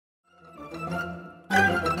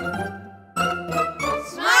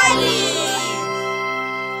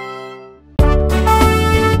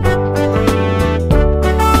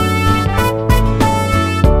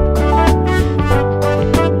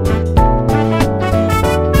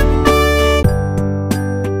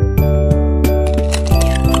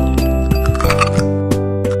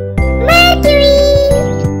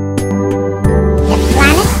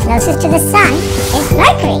closest to the Sun is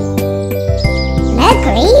Mercury.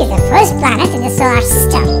 Mercury is the first planet in the solar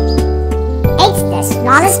system. It's the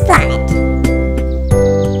smallest planet.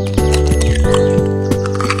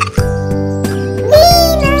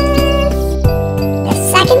 Venus! The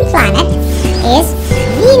second planet is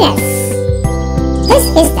Venus. This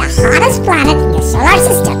is the hottest planet in the solar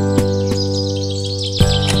system.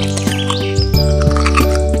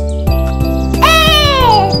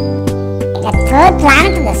 The third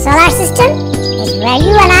planet in the solar system is where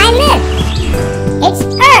you and I live. It's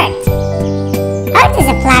Earth. Earth is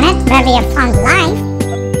a planet where we have found life.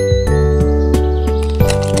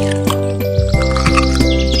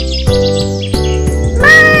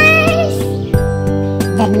 Mars!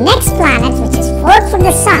 The next planet, which is fourth from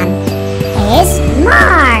the Sun, is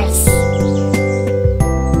Mars.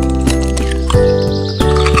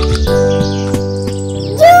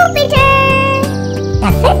 Jupiter!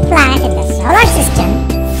 The fifth planet in the solar system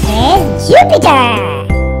is Jupiter.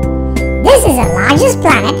 This is the largest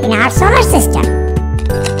planet in our solar system.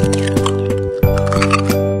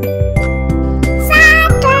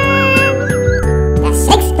 Saturn! The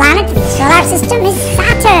sixth planet in the solar system is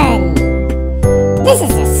Saturn. This is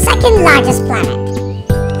the second largest planet.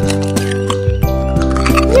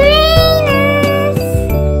 Uranus!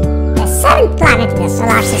 The seventh planet in the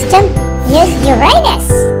solar system is Uranus.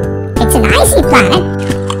 It's an icy planet.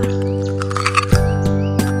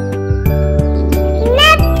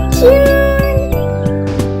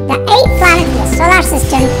 The eighth planet in the solar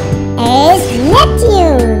system is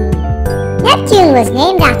Neptune. Neptune was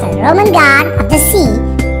named after the Roman god of the sea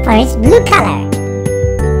for its blue color.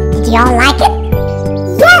 Did you all like it?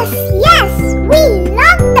 Yes, we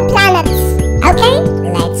love the planets. Okay,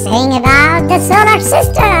 let's sing about the solar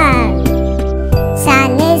system.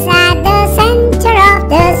 Sun is at the center of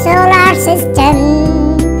the solar system.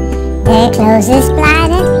 The closest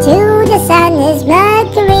planet to the Sun is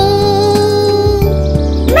Mercury.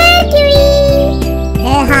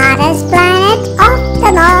 The hottest planet of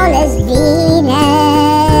them all is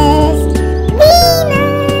Venus.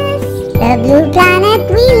 Venus! The blue planet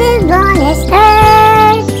we live on is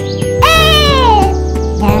Earth. Earth!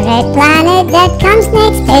 The red planet that comes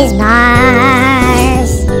next is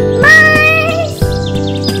Mars. Mars!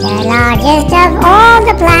 The largest of all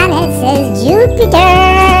the planets is Jupiter.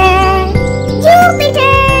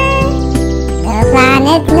 Jupiter! The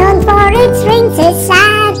planet known for its rings is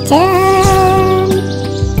Saturn.